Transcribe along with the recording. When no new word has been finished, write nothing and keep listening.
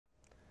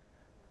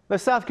The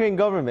South Korean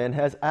government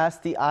has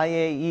asked the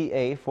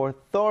IAEA for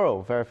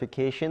thorough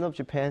verification of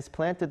Japan's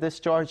plan to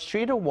discharge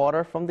treated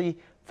water from the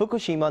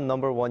Fukushima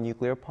Number One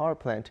nuclear power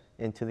plant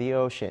into the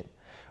ocean.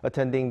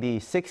 Attending the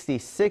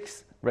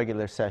 66th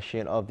regular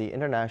session of the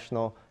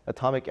International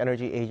Atomic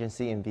Energy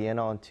Agency in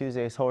Vienna on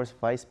Tuesday, Seoul's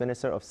Vice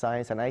Minister of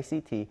Science and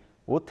ICT,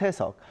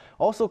 Tae-seok,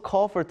 also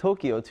called for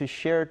Tokyo to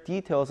share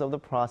details of the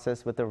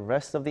process with the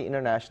rest of the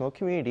international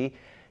community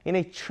in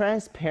a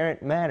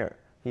transparent manner.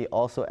 He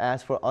also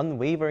asked for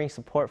unwavering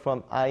support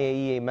from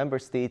IAEA member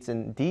states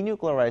in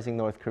denuclearizing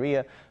North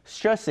Korea,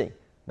 stressing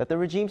that the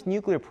regime's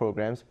nuclear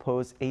programs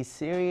pose a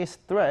serious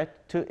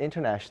threat to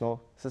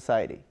international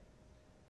society.